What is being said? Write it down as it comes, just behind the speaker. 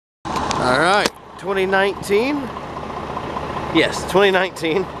Alright, 2019. Yes,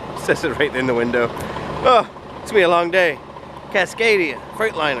 2019. It says it right in the window. Oh, it's gonna be a long day. Cascadia,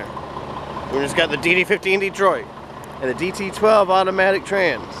 Freightliner. We just got the DD50 in Detroit and the DT12 automatic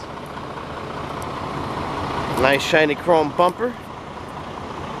trans. Nice shiny chrome bumper.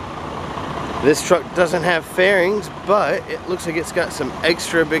 This truck doesn't have fairings, but it looks like it's got some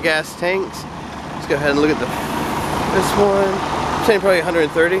extra big ass tanks. Let's go ahead and look at this one. I'm saying probably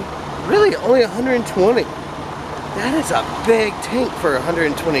 130. Really, only 120. That is a big tank for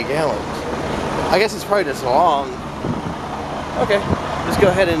 120 gallons. I guess it's probably just long. Okay, let's go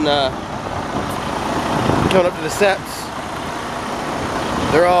ahead and going up to the steps.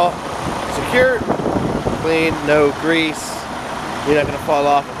 They're all secured, clean, no grease. You're not going to fall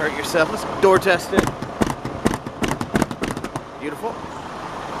off and hurt yourself. Let's door test it. Beautiful.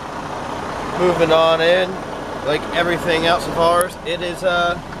 Moving on in, like everything else of ours, it is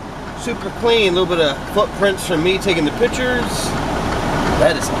super clean. A little bit of footprints from me taking the pictures.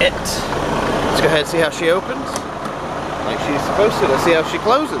 That is it. Let's go ahead and see how she opens. Like she's supposed to. Let's see how she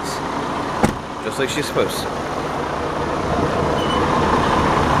closes. Just like she's supposed to.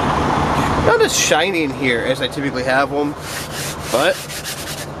 Not as shiny in here as I typically have them, but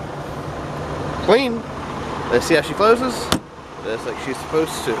clean. Let's see how she closes. That's like she's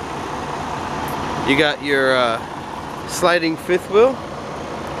supposed to. You got your sliding fifth wheel.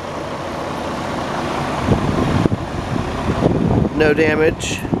 No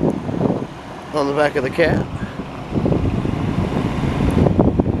damage on the back of the cab.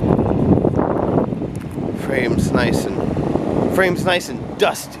 Frame's nice and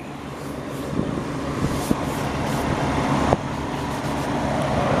dusty.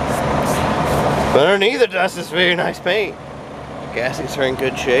 But underneath the dust is very nice paint. Gaskets are in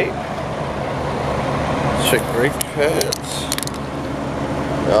good shape. Check brake pads.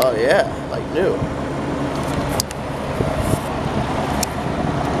 Oh yeah, like new.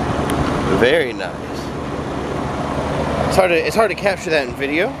 Very nice. It's hard to capture that in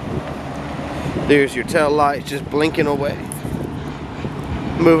video. There's your tail lights just blinking away.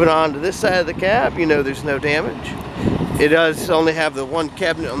 Moving on to this side of the cab, you know there's no damage. It does only have the one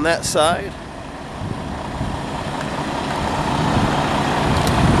cabinet on that side.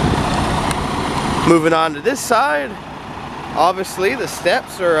 Moving on to this side, obviously the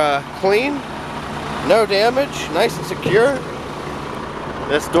steps are clean, no damage, nice and secure.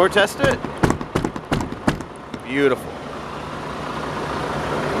 Let's door test it. Beautiful.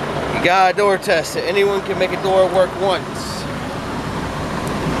 You gotta door test it. Anyone can make a door work once.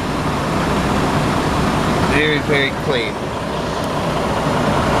 Very, very clean.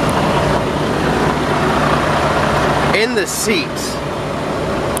 In the seats,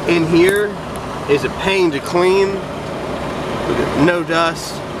 in here is a pain to clean. Look at no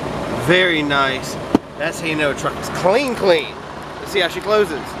dust. Very nice. That's how you know a truck is clean. Let's see how she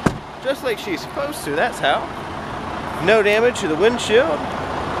closes. Just like she's supposed to. That's how. No damage to the windshield.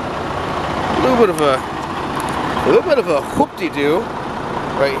 A little bit of a whoop-de-doo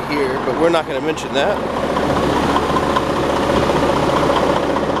right here, but we're not going to mention that.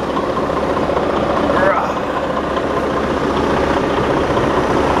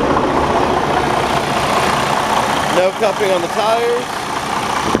 No cupping on the tires.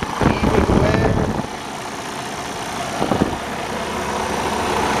 Even wear.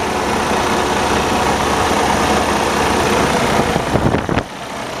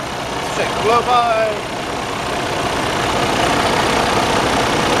 Let's check the blow by.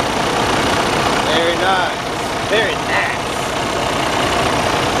 Very nice. Very nice.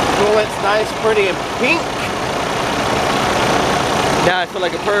 Coolant's nice, pretty, and pink. Now I feel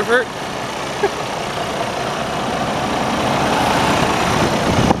like a pervert.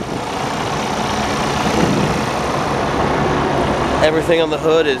 Everything on the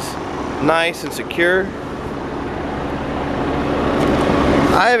hood is nice and secure.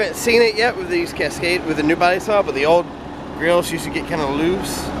 I haven't seen it yet with these Cascade with the new body style, but the old grills used to get kind of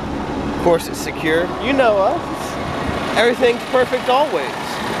loose. Of course, it's secure. You know us. Everything's perfect always.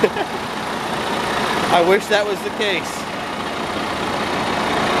 I wish that was the case.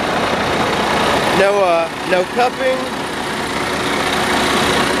 No cupping.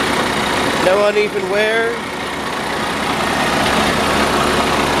 No uneven wear.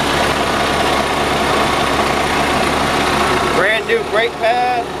 Brand new brake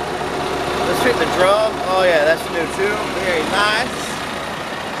pad. Let's hit the drum. Oh yeah, that's new too. Very nice.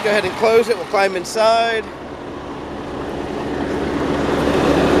 Let's go ahead and close it. We'll climb inside.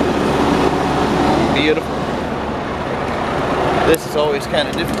 Beautiful. This is always kind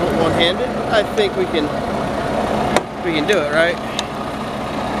of difficult one-handed. I think we can do it, right?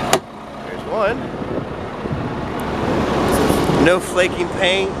 on. No flaking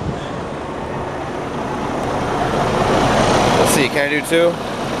paint. Let's see, can I do two?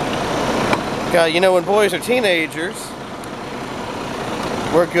 God, you know, when boys are teenagers,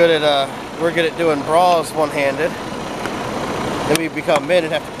 we're good at doing bras one-handed. Then we become men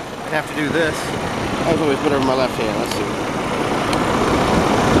and have to do this. I was always better with my left hand. Let's see.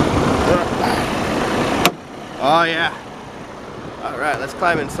 Oh yeah. All right, let's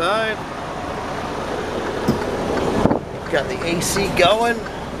climb inside. Got the AC going.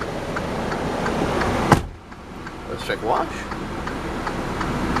 Let's check wash.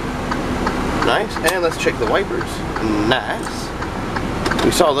 Nice. And let's check the wipers. Nice.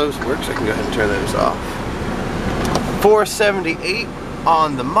 We saw those work, so I can go ahead and turn those off. 478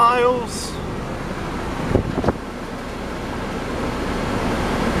 on the miles.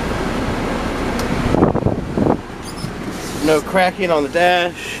 No cracking on the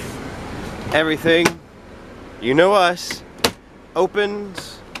dash. Everything, you know us,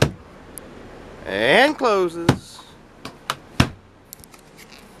 opens and closes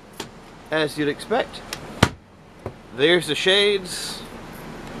as you'd expect. There's the shades.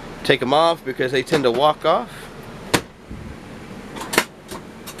 Take them off because they tend to walk off.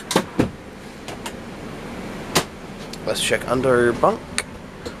 Let's check under bunk.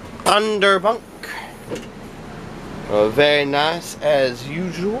 Under bunk. Very nice as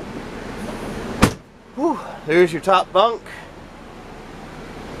usual. Whew, there's your top bunk.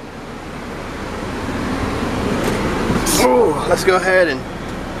 Ooh, let's go ahead and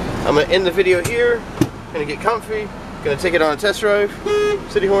I'm going to end the video here. Going to get comfy. Going to take it on a test drive.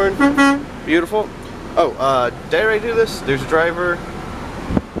 City horn. Beautiful. Oh, did I already do this? There's a driver.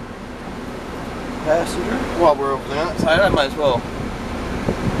 Passenger. While we're over there outside, I might as well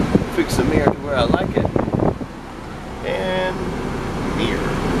fix the mirror to where I like it. And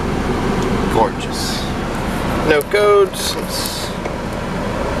mirror. Gorgeous. No codes.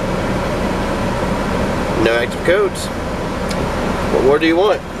 No active codes. What more do you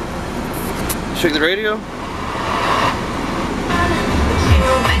want? Check the radio.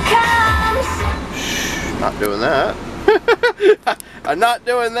 Shh, not doing that. I'm not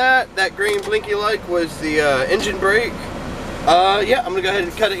doing that. That green blinky light was the engine brake. Yeah, I'm gonna go ahead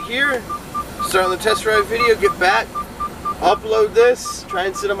and cut it here. Start on the test drive video, get back, upload this, try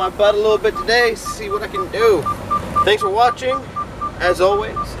and sit on my butt a little bit today, see what I can do. Thanks for watching. As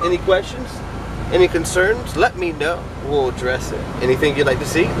always, any questions, any concerns, let me know. We'll address it. Anything you'd like to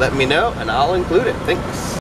see, let me know, and I'll include it. Thanks.